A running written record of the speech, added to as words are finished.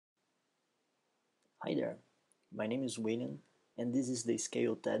Hi there, my name is William and this is the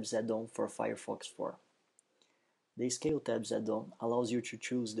Scale Tabs add-on for Firefox 4. The Scale Tabs add-on allows you to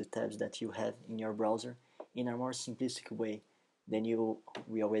choose the tabs that you have in your browser in a more simplistic way than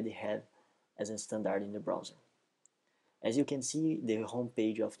we already have as a standard in the browser. As you can see, the home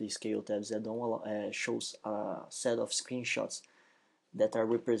page of the Scale Tabs add-on shows a set of screenshots that are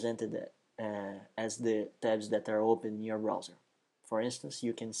represented as the tabs that are open in your browser. For instance,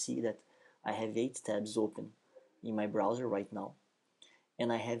 you can see that I have 8 tabs open in my browser right now,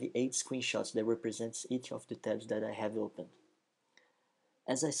 and I have 8 screenshots that represents each of the tabs that I have opened.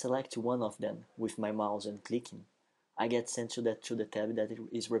 As I select one of them with my mouse and clicking, I get sent to the tab that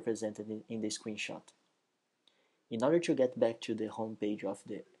is represented in the screenshot. In order to get back to the home page of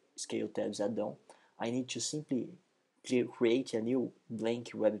the Scale Tabs add-on, I need to simply create a new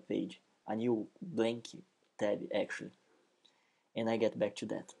blank web page, a new blank tab actually, and I get back to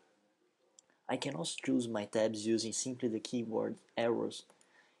that. I can also choose my tabs using simply the keyboard arrows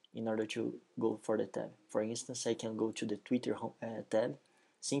in order to go for the tab. For instance, I can go to the Twitter tab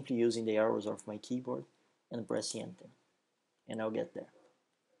simply using the arrows of my keyboard and press enter, and I'll get there.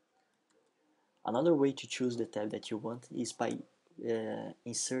 Another way to choose the tab that you want is by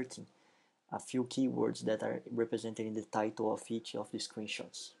inserting a few keywords that are represented in the title of each of the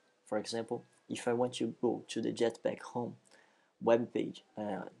screenshots. For example, if I want to go to the Jetpack Home web page,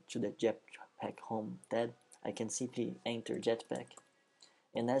 to the Jetpack Home tab, I can simply enter Jetpack,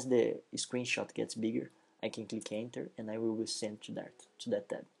 and as the screenshot gets bigger, I can click enter and I will be sent to that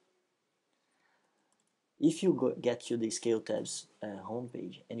tab. If you get to the Scale Tabs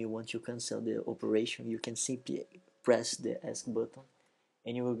homepage and you want to cancel the operation, you can simply press the Ask button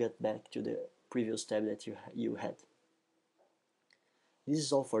and you will get back to the previous tab that you had. This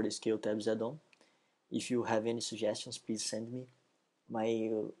is all for the Scale Tabs add-on. If you have any suggestions, please send me.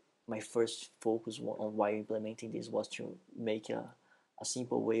 My first focus on why implementing this was to make a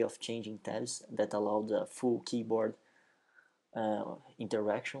simple way of changing tabs that allowed the full keyboard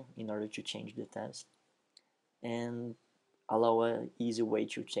interaction in order to change the tabs, and allow an easy way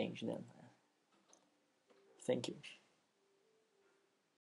to change them. Thank you.